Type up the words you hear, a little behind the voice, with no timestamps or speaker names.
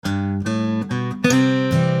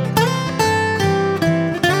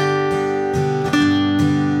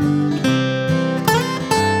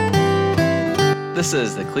This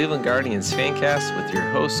is the Cleveland Guardians Fancast with your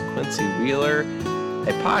host, Quincy Wheeler,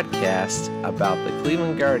 a podcast about the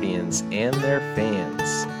Cleveland Guardians and their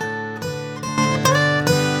fans.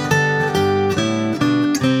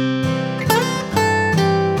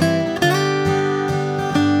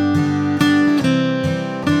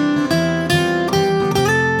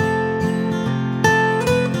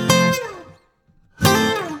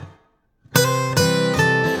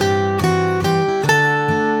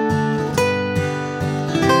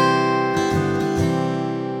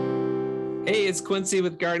 It's Quincy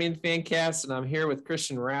with Guardian Fancast, and I'm here with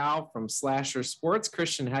Christian Rauh from Slasher Sports.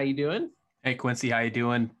 Christian, how you doing? Hey, Quincy, how you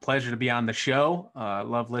doing? Pleasure to be on the show.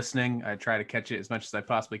 Love listening. I try to catch it as much as I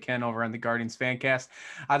possibly can over on the Guardians Fancast.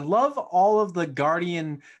 I love all of the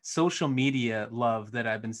Guardian social media love that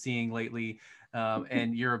I've been seeing lately,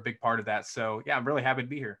 and you're a big part of that. So, yeah, I'm really happy to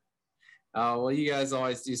be here. Well, you guys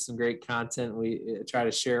always do some great content. We try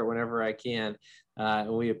to share it whenever I can.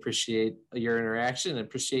 And we appreciate your interaction and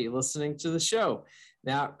appreciate you listening to the show.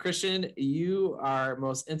 Now, Christian, you are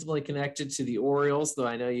most intimately connected to the Orioles, though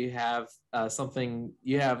I know you have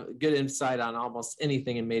you have good insight on almost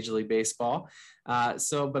anything in Major League Baseball.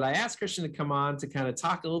 But I asked Christian to come on to kind of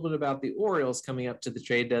talk a little bit about the Orioles coming up to the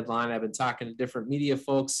trade deadline. I've been talking to different media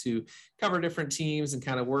folks who cover different teams and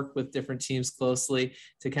kind of work with different teams closely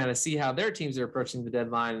to kind of see how their teams are approaching the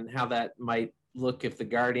deadline and how that might look if the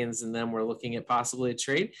Guardians and them were looking at possibly a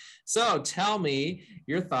trade. So tell me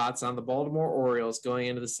your thoughts on the Baltimore Orioles going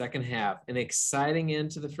into the second half. An exciting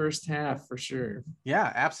end to the first half for sure. Yeah,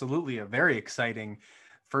 absolutely. A very exciting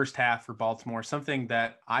first half for Baltimore. Something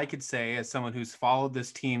that I could say as someone who's followed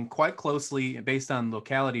this team quite closely based on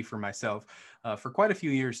locality for myself for quite a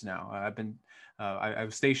few years now. I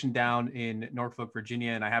was stationed down in Norfolk,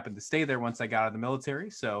 Virginia, and I happened to stay there once I got out of the military.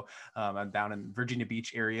 So I'm down in Virginia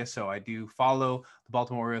Beach area. So I do follow the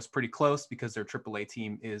Baltimore Orioles pretty close because their AAA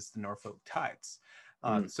team is the Norfolk Tides.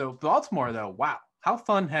 So Baltimore, though, wow, how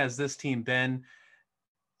fun has this team been?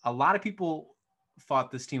 A lot of people thought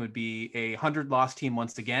this team would be a 100-loss team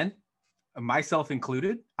once again, myself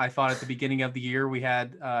included. I thought at the beginning of the year we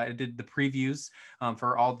had I did the previews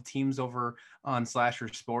for all the teams over on Slasher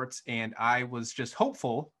Sports, and I was just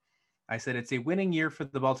hopeful. I said it's a winning year for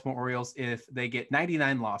the Baltimore Orioles if they get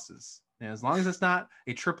 99 losses. And as long as it's not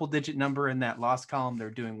a triple-digit number in that loss column,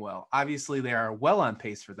 they're doing well. Obviously, they are well on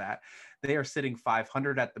pace for that. They are sitting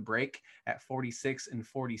 500 at the break at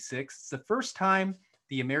 46-46. It's the first time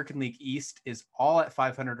the American League East is all at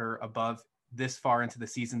 500 or above this far into the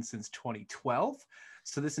season since 2012.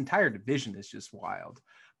 So this entire division is just wild.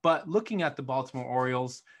 But looking at the Baltimore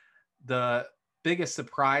Orioles, the biggest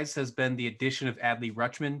surprise has been the addition of Adley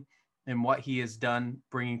Rutschman and what he has done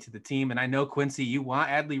bringing to the team. And I know, Quincy, you want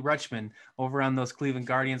Adley Rutschman over on those Cleveland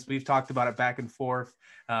Guardians. We've talked about it back and forth.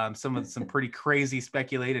 Some pretty crazy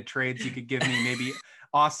speculated trades you could give me, maybe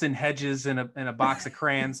Austin Hedges in a box of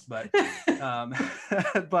crayons, but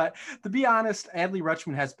but to be honest, Adley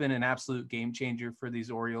Rutschman has been an absolute game changer for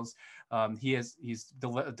these Orioles. He's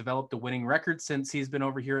developed a winning record since he's been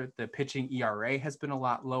over here. The pitching ERA has been a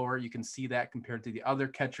lot lower. You can see that compared to the other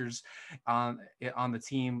catchers on the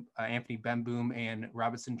team. Anthony Benboom and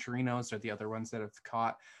Robinson Chirinos are the other ones that have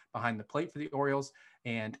caught behind the plate for the Orioles,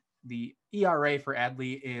 and the ERA for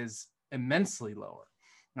Adley is immensely lower.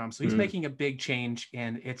 So he's making a big change,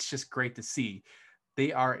 and it's just great to see.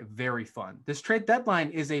 They are very fun. This trade deadline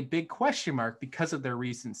is a big question mark because of their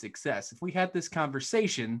recent success. If we had this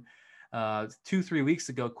conversation 2-3 weeks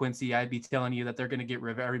ago, Quincy, I'd be telling you that they're going to get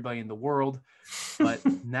rid of everybody in the world. But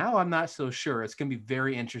now I'm not so sure. It's going to be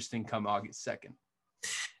very interesting come August 2nd.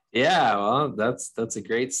 Yeah, well, that's a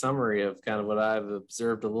great summary of kind of what I've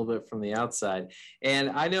observed a little bit from the outside. And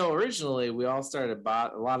I know originally we all a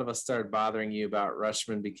lot of us started bothering you about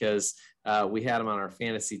Rutschman because we had him on our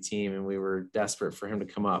fantasy team and we were desperate for him to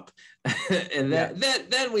come up. And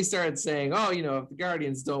then we started saying, oh, if the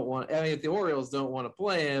Guardians if the Orioles don't want to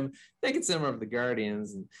play him, they can send him over to the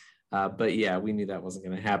Guardians. But yeah, we knew that wasn't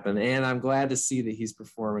going to happen. And I'm glad to see that he's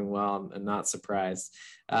performing well and not surprised.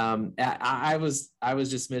 I was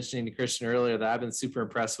just mentioning to Christian earlier that I've been super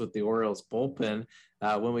impressed with the Orioles bullpen.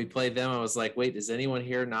 When we played them, I was like, wait, does anyone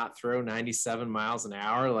here not throw 97 miles an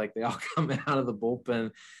hour? Like they all come out of the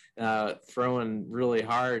bullpen throwing really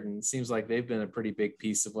hard, and it seems like they've been a pretty big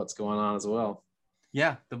piece of what's going on as well.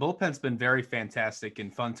 Yeah, the bullpen's been very fantastic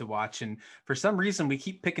and fun to watch. And for some reason, we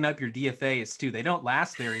keep picking up your DFAs too. They don't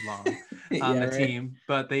last very long on the team,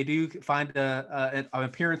 but they do find an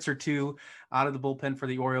appearance or two out of the bullpen for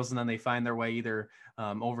the Orioles, and then they find their way either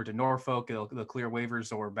over to Norfolk, they'll clear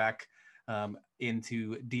waivers, or back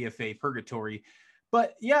into DFA purgatory.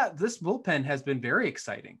 But yeah, this bullpen has been very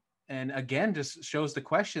exciting. And again, just shows the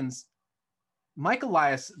questions. Mike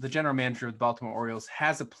Elias, the general manager of the Baltimore Orioles,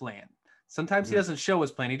 has a plan. Sometimes he doesn't show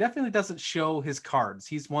his plan. He definitely doesn't show his cards.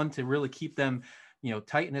 He's one to really keep them,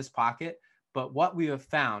 tight in his pocket. But what we have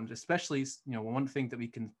found, especially, one thing that we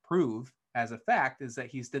can prove as a fact is that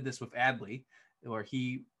he's did this with Adley, or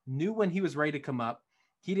he knew when he was ready to come up.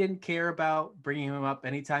 He didn't care about bringing him up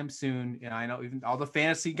anytime soon. And I know even all the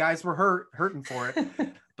fantasy guys were hurting for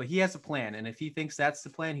it, but he has a plan. And if he thinks that's the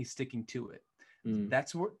plan, he's sticking to it.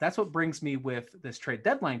 That's what brings me with this trade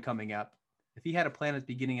deadline coming up. If he had a plan at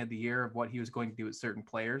the beginning of the year of what he was going to do with certain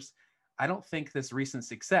players, I don't think this recent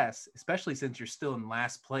success, especially since you're still in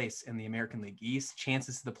last place in the American League East,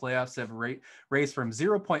 chances to the playoffs have raised from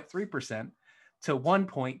 0.3% to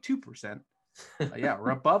 1.2%. Yeah,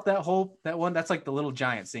 we're above that one. That's like the little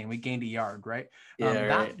giant saying we gained a yard, right? Yeah,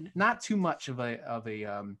 right. Not too much of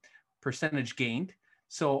a percentage gained.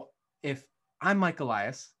 So if I'm Mike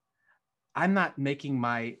Elias, I'm not making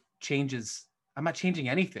my changes. I'm not changing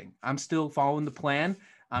anything. I'm still following the plan.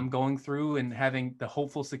 I'm going through and having the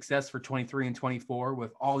hopeful success for 23 and 24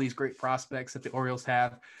 with all these great prospects that the Orioles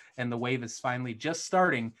have. And the wave is finally just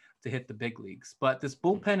starting to hit the big leagues. But this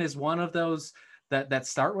bullpen is one of those that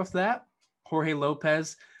start with that. Jorge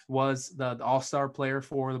Lopez was the all-star player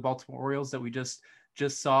for the Baltimore Orioles that we just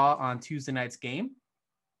saw on Tuesday night's game.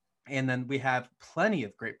 And then we have plenty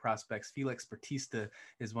of great prospects. Felix Bautista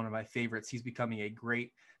is one of my favorites. He's becoming a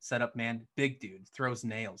great setup man. Big dude, throws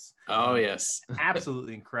nails. Oh, yes.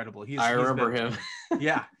 Absolutely incredible. I remember him.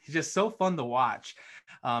 Yeah, he's just so fun to watch.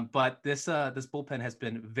 But this bullpen has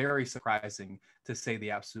been very surprising, to say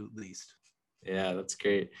the absolute least. Yeah, that's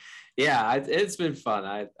great. Yeah, it's been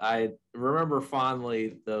fun. I remember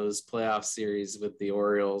fondly those playoff series with the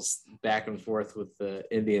Orioles back and forth with the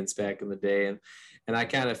Indians back in the day. And I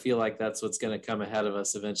kind of feel like that's what's going to come ahead of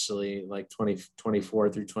us eventually, like 2024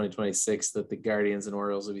 through 2026, that the Guardians and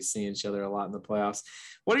Orioles will be seeing each other a lot in the playoffs.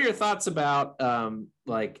 What are your thoughts about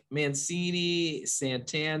like Mancini,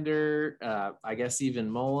 Santander, I guess even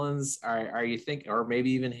Mullins? Are you thinking, or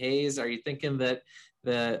maybe even Hayes? Are you thinking that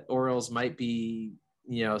the Orioles might be,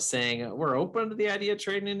 saying we're open to the idea of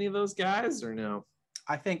trading any of those guys, or no?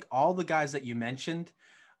 I think all the guys that you mentioned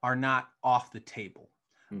are not off the table,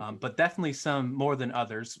 but definitely some more than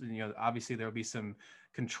others. Obviously there will be some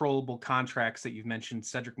controllable contracts that you've mentioned.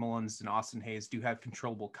 Cedric Mullins and Austin Hayes do have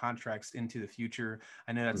controllable contracts into the future.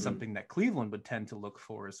 I know that's something that Cleveland would tend to look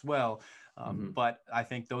for as well. But I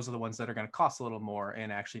think those are the ones that are going to cost a little more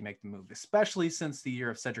and actually make the move, especially since the year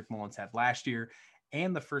of Cedric Mullins had last year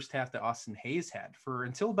and the first half that Austin Hayes had. For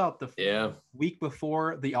until about the week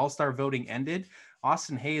before the All-Star voting ended,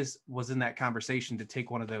 Austin Hayes was in that conversation to take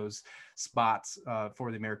one of those spots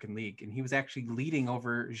for the American League. And he was actually leading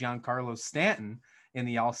over Giancarlo Stanton in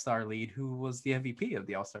the All-Star lead, who was the MVP of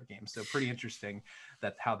the All-Star game. So pretty interesting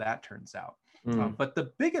how that turns out. But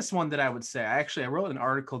the biggest one that I would say, I wrote an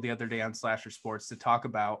article the other day on Slasher Sports to talk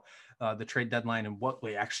about the trade deadline and what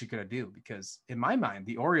we're actually going to do. Because in my mind,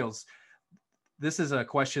 the Orioles, this is a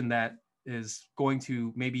question that is going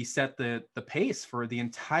to maybe set the pace for the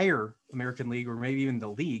entire American League, or maybe even the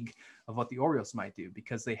league, of what the Orioles might do,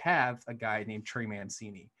 because they have a guy named Trey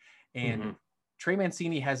Mancini. And Trey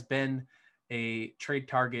Mancini has been a trade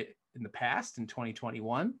target in the past. In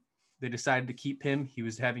 2021, they decided to keep him. He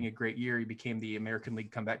was having a great year. He became the American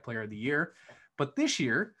League Comeback Player of the Year. But this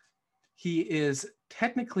year, he is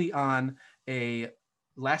technically on a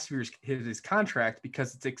last year's his contract,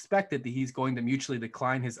 because it's expected that he's going to mutually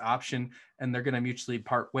decline his option and they're going to mutually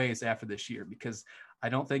part ways after this year, because I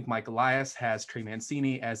don't think Mike Elias has Trey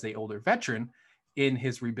Mancini as a older veteran in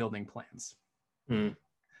his rebuilding plans.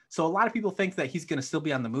 So a lot of people think that he's going to still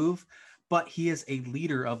be on the move, but he is a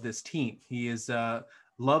leader of this team. He is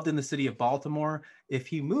loved in the city of Baltimore. If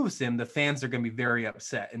he moves him, the fans are going to be very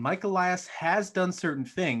upset. And Mike Elias has done certain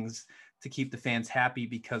things to keep the fans happy,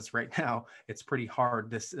 because right now it's pretty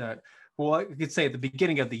hard. I could say at the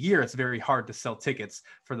beginning of the year, it's very hard to sell tickets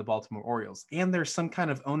for the Baltimore Orioles. And there's some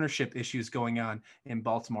kind of ownership issues going on in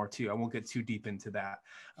Baltimore too. I won't get too deep into that.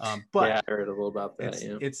 But yeah, I heard a little about that.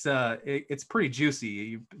 It's pretty juicy.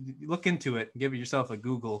 You look into it, give yourself a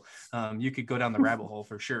Google. You could go down the rabbit hole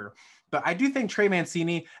for sure. But I do think Trey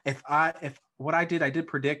Mancini, if what I did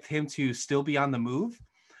predict him to still be on the move.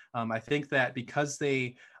 I think that because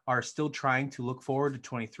they are still trying to look forward to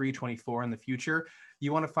 23, 24 in the future,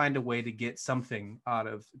 you want to find a way to get something out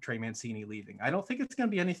of Trey Mancini leaving. I don't think it's going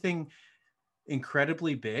to be anything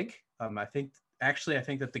incredibly big. I think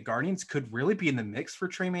that the Guardians could really be in the mix for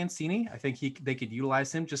Trey Mancini. I think they could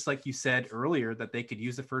utilize him, just like you said earlier, that they could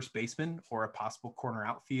use a first baseman or a possible corner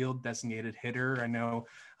outfield designated hitter. I know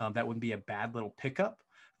that wouldn't be a bad little pickup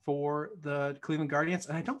for the Cleveland Guardians,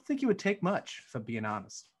 and I don't think it would take much, if I'm being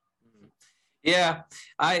honest. Yeah,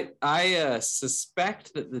 I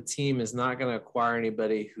suspect that the team is not going to acquire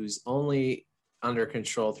anybody who's only under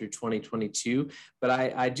control through 2022. But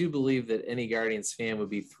I do believe that any Guardians fan would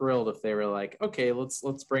be thrilled if they were like, okay,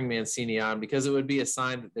 let's bring Mancini on, because it would be a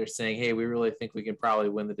sign that they're saying, hey, we really think we can probably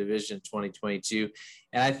win the division in 2022.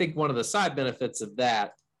 And I think one of the side benefits of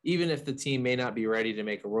that, even if the team may not be ready to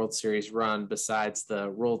make a World Series run, besides the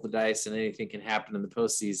roll of the dice and anything can happen in the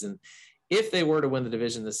postseason, if they were to win the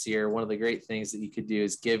division this year, one of the great things that you could do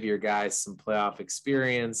is give your guys some playoff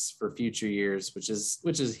experience for future years, which is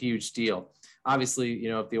a huge deal. Obviously,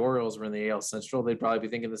 if the Orioles were in the AL Central, they'd probably be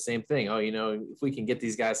thinking the same thing. Oh, if we can get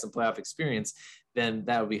these guys some playoff experience, then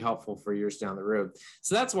that would be helpful for years down the road.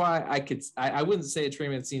 So that's why I wouldn't say a Trey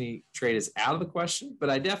Mancini trade is out of the question, but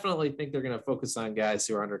I definitely think they're going to focus on guys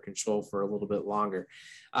who are under control for a little bit longer.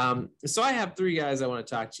 So I have three guys I want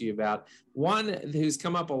to talk to you about. One who's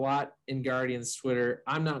come up a lot in Guardians Twitter.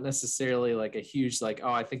 I'm not necessarily like a huge,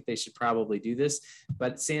 I think they should probably do this,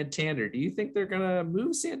 but Santander, do you think they're going to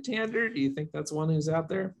move Santander? Do you think that's one who's out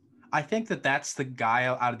there? I think that's the guy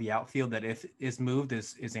out of the outfield that if is moved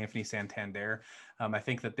is Anthony Santander. I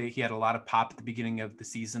think that he had a lot of pop at the beginning of the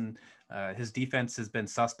season. His defense has been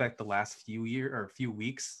suspect the last few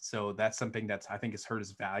weeks. So that's something that's, I think, has hurt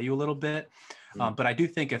his value a little bit. But I do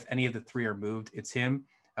think if any of the three are moved, it's him.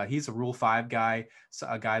 He's a Rule 5 guy, so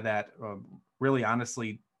a guy that really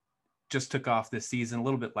honestly just took off this season, a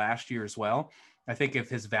little bit last year as well. I think if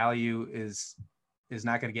his value is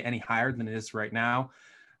not going to get any higher than it is right now.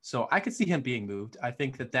 So I could see him being moved. I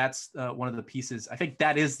think that's one of the pieces. I think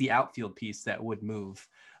that is the outfield piece that would move.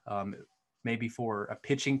 Maybe for a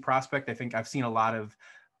pitching prospect, I think I've seen a lot of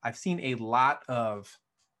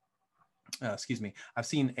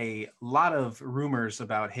rumors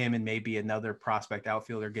about him and maybe another prospect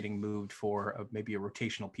outfielder getting moved for maybe a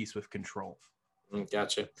rotational piece with control.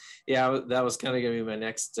 Gotcha. Yeah, that was kind of going to be my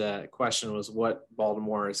next question, was what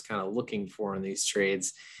Baltimore is kind of looking for in these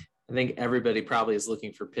trades. I think everybody probably is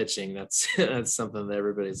looking for pitching. That's something that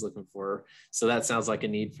everybody's looking for. So that sounds like a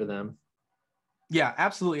need for them. Yeah,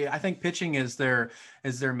 absolutely. I think pitching is their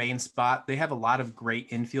main spot. They have a lot of great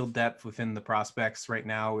infield depth within the prospects right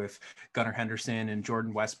now with Gunnar Henderson and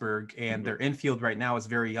Jordan Westberg, and their infield right now is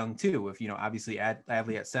very young too. With obviously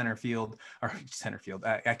Adley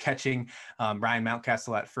at catching, Ryan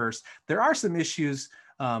Mountcastle at first. There are some issues.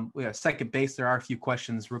 Second base, there are a few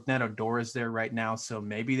questions. Rougned Odor is there right now, so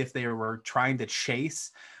maybe if they were trying to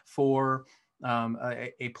chase for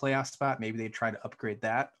a playoff spot, maybe they try to upgrade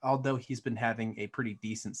that, although he's been having a pretty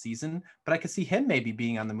decent season. But I could see him maybe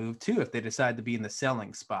being on the move too if they decide to be in the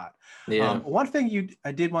selling spot. Yeah. One thing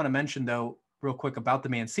I did want to mention though real quick about the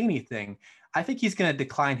Mancini thing, I think he's going to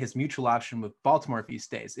decline his mutual option with Baltimore if he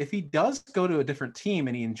stays. If he does go to a different team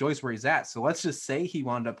and he enjoys where he's at, so let's just say he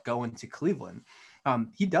wound up going to Cleveland,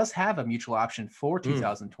 he does have a mutual option for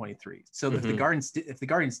 2023. So if the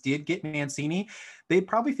Guardians did get Mancini, they'd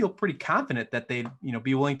probably feel pretty confident that they'd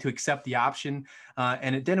be willing to accept the option,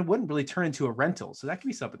 and then it wouldn't really turn into a rental. So that could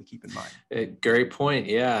be something to keep in mind. Great point.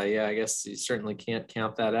 Yeah. I guess you certainly can't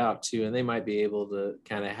count that out too. And they might be able to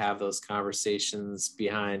kind of have those conversations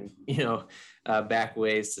behind back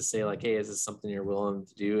ways to say like, hey, is this something you're willing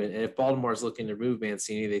to do? And if Baltimore is looking to move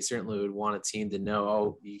Mancini, they certainly would want a team to know,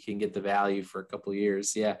 oh, you can get the value for a couple of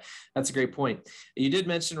years. Yeah, that's a great point. You did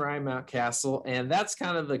mention Ryan Mountcastle, and that's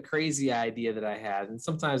kind of the crazy idea that I had. And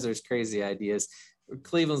sometimes there's crazy ideas.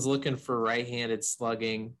 Cleveland's looking for right-handed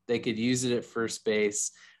slugging. They could use it at first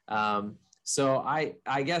base. So I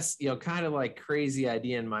guess, kind of like crazy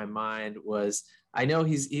idea in my mind was, I know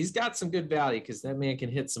he's got some good value because that man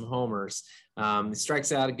can hit some homers. He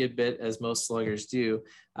strikes out a good bit, as most sluggers do.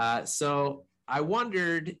 So I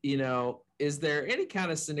wondered, is there any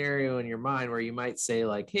kind of scenario in your mind where you might say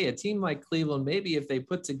like, hey, a team like Cleveland, maybe if they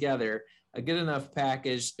put together a good enough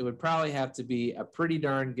package, it would probably have to be a pretty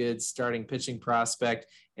darn good starting pitching prospect.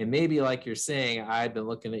 And maybe like you're saying, I've been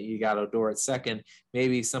looking at, you got Odor at second,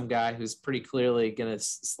 maybe some guy who's pretty clearly going to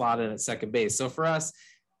slot in at second base. So for us,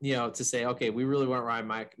 to say, okay, we really want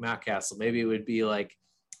Ryan Mountcastle, maybe it would be like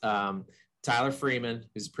Tyler Freeman,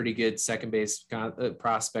 who's a pretty good second base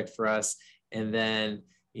prospect for us. And then,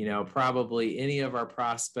 probably any of our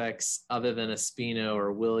prospects other than Espino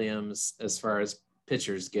or Williams as far as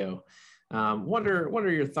pitchers go. What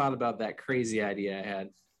are your thoughts about that crazy idea I had?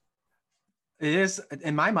 It is,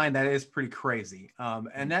 in my mind, that is pretty crazy.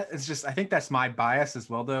 And that is just, I think that's my bias as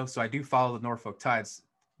well, though. So I do follow the Norfolk Tides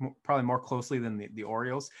probably more closely than the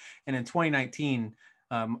Orioles. And in 2019,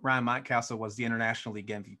 Ryan Mountcastle was the International League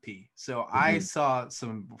MVP. So I Mm-hmm. saw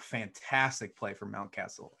some fantastic play from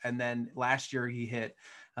Mountcastle. And then last year he hit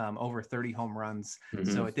over 30 home runs. So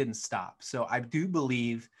Mm-hmm. it didn't stop. So I do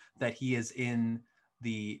believe that he is in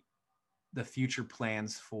the future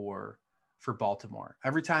plans for Baltimore.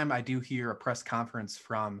 Every time I do hear a press conference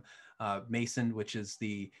from Mason, which is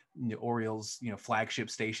the Orioles, flagship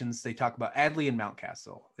stations, they talk about Adley and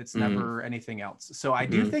Mountcastle. It's Mm-hmm. never anything else. So I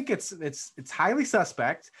do Mm-hmm. think it's highly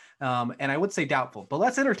suspect, and I would say doubtful. But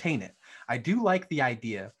let's entertain it. I do like the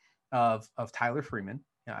idea of Tyler Freeman.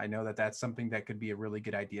 I know that that's something that could be a really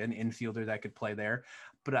good idea, an infielder that could play there.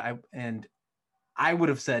 But I would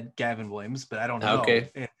have said Gavin Williams, but I don't know. Okay.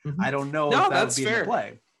 Mm-hmm. I don't know if No, that would that's be in the fair.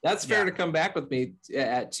 play. That's fair Yeah. to come back with me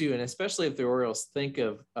at too, and especially if the Orioles think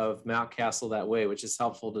of Mountcastle that way, which is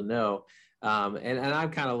helpful to know. And I'm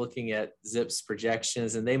kind of looking at Zip's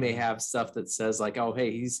projections, and they may have stuff that says like, oh,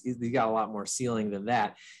 hey, he's got a lot more ceiling than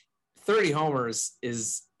that. 30 homers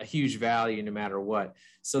is a huge value no matter what.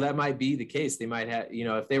 So that might be the case. They might have,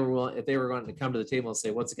 if they were going to come to the table and say,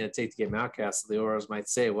 what's it going to take to get Mountcastle? The Orioles might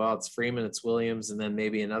say, well, it's Freeman, it's Williams, and then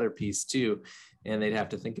maybe another piece too. And they'd have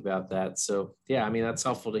to think about that. So yeah, I mean, that's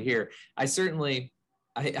helpful to hear.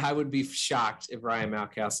 I would be shocked if Ryan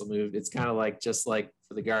Mountcastle moved. It's kind of like, just like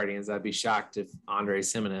for the Guardians, I'd be shocked if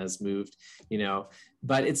Andres Gimenez moved,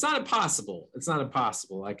 but it's not impossible. It's not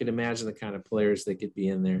impossible. I could imagine the kind of players that could be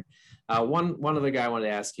in there. One other guy I wanted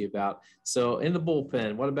to ask you about. So in the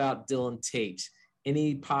bullpen, what about Dylan Tate?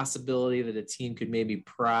 Any possibility that a team could maybe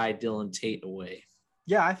pry Dylan Tate away?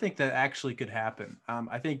 Yeah, I think that actually could happen.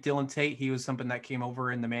 I think Dylan Tate, he was something that came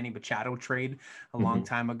over in the Manny Machado trade a long Mm-hmm.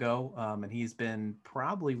 time ago. And he's been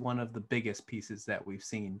probably one of the biggest pieces that we've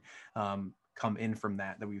seen come in from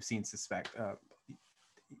that we've seen suspect.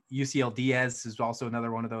 UCL Diaz is also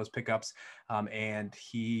another one of those pickups, and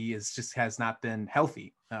he has not been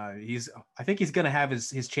healthy. I think he's going to have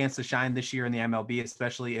his chance to shine this year in the MLB,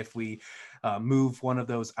 especially if we move one of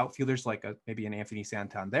those outfielders like maybe an Anthony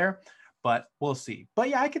Santon there. But we'll see. But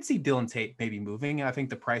yeah, I could see Dylan Tate maybe moving. I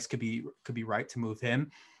think the price could be right to move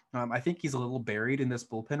him. I think he's a little buried in this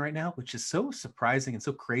bullpen right now, which is so surprising and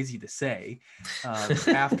so crazy to say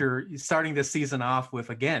after starting this season off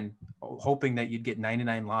with, again, hoping that you'd get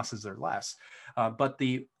 99 losses or less. But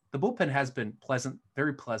the bullpen has been pleasant,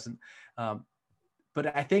 very pleasant.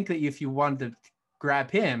 But I think that if you wanted to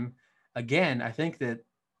grab him, again, I think that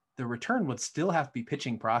the return would still have to be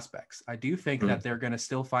pitching prospects. I do think that they're going to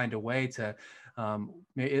still find a way to,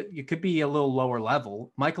 it could be a little lower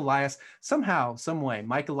level. Mike Elias, somehow, some way,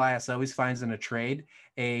 Mike Elias always finds in a trade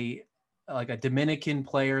like a Dominican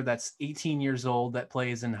player that's 18 years old that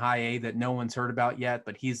plays in high A that no one's heard about yet,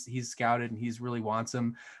 but he's scouted and he's really wants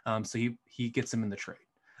him. So he gets him in the trade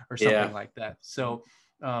or something like that. So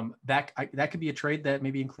that could be a trade that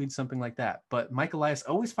maybe includes something like that. But Mike Elias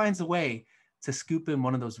always finds a way to scoop in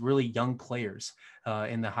one of those really young players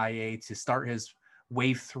in the high A to start his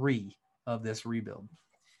wave 3 of this rebuild.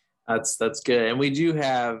 That's good. And we do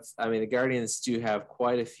have, I mean, the Guardians do have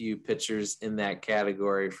quite a few pitchers in that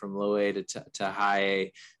category from low A to high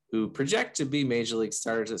A who project to be major league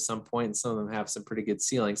starters at some point, and some of them have some pretty good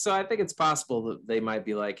ceiling. So I think it's possible that they might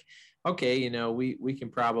be like, okay, we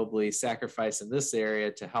can probably sacrifice in this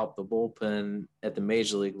area to help the bullpen at the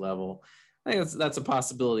major league level. I think that's a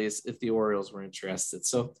possibility if the Orioles were interested.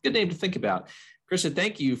 So good name to think about. Christian,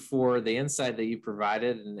 thank you for the insight that you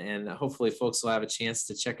provided, and hopefully folks will have a chance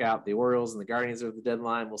to check out the Orioles and the Guardians over the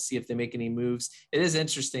deadline. We'll see if they make any moves. It is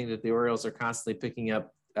interesting that the Orioles are constantly picking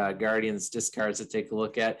up Guardians discards to take a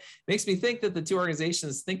look at. It makes me think that the two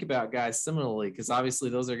organizations think about guys similarly, because obviously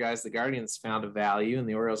those are guys the Guardians found a value, and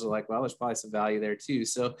the Orioles are like, well, there's probably some value there too.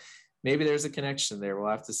 So maybe there's a connection there. We'll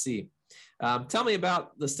have to see. Tell me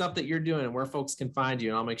about the stuff that you're doing and where folks can find you,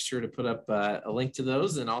 and I'll make sure to put up a link to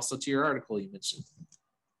those and also to your article you mentioned.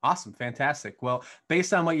 Awesome. Fantastic. Well,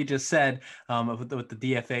 based on what you just said with the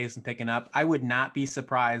DFAs and picking up, I would not be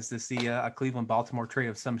surprised to see a Cleveland-Baltimore trade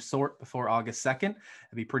of some sort before August 2nd.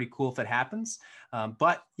 It'd be pretty cool if it happens.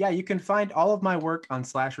 But yeah, you can find all of my work on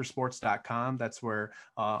slashersports.com. That's where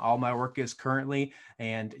all my work is currently.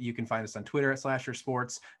 And you can find us on Twitter at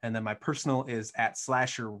slashersports. And then my personal is at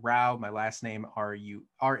 @slasherrauh. My last name,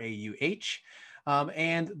 Rauh.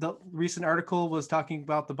 And the recent article was talking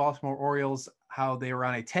about the Baltimore Orioles, how they were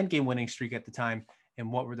on a 10-game winning streak at the time, and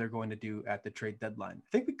what were they going to do at the trade deadline. I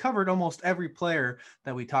think we covered almost every player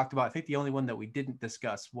that we talked about. I think the only one that we didn't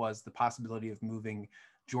discuss was the possibility of moving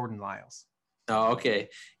Jordan Lyles. Oh, okay.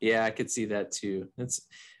 Yeah, I could see that too. It's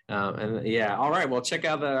and yeah, all right. Well, check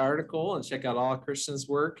out that article and check out all of Christian's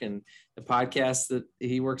work and the podcast that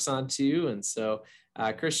he works on too. And so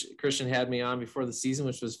Christian had me on before the season,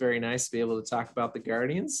 which was very nice to be able to talk about the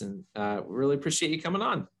Guardians, and really appreciate you coming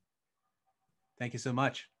on. Thank you so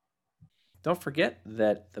much. Don't forget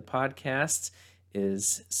that the podcast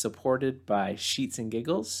is supported by Sheets and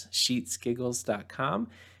Giggles, sheetsgiggles.com.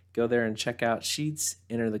 Go there and check out Sheets.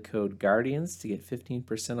 Enter the code GUARDIANS to get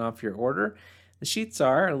 15% off your order. The sheets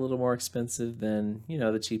are a little more expensive than,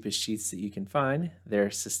 the cheapest sheets that you can find. They're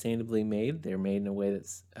sustainably made. They're made in a way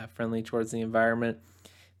that's friendly towards the environment.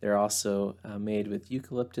 They're also made with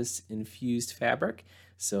eucalyptus infused fabric,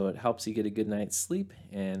 so it helps you get a good night's sleep,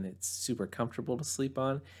 and it's super comfortable to sleep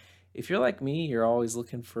on. If you're like me, you're always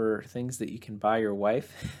looking for things that you can buy your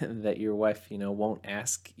wife that your wife, won't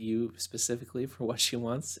ask you specifically for what she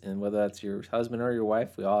wants. And whether that's your husband or your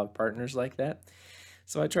wife, we all have partners like that.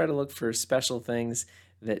 So I try to look for special things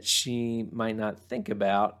that she might not think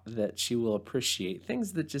about that she will appreciate.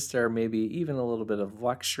 Things that just are maybe even a little bit of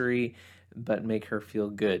luxury, but make her feel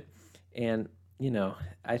good. And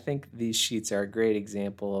I think these sheets are a great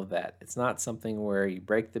example of that. It's not something where you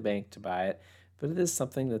break the bank to buy it, but it is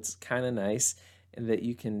something that's kind of nice and that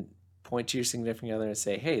you can point to your significant other and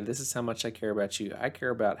say, hey, this is how much I care about you. I care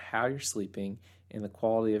about how you're sleeping and the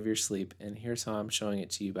quality of your sleep, and here's how I'm showing it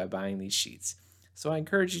to you by buying these sheets. So I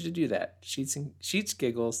encourage you to do that.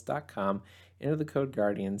 Sheetsgiggles.com. Enter the code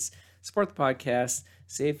GUARDIANS. Support the podcast.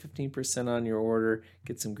 Save 15% on your order.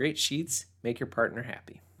 Get some great sheets. Make your partner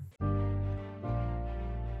happy.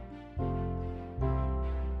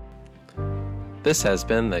 This has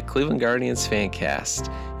been the Cleveland Guardians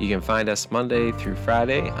Fancast. You can find us Monday through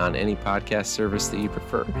Friday on any podcast service that you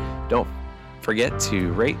prefer. Don't forget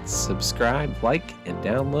to rate, subscribe, like, and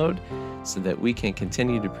download so that we can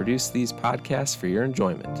continue to produce these podcasts for your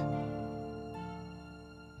enjoyment.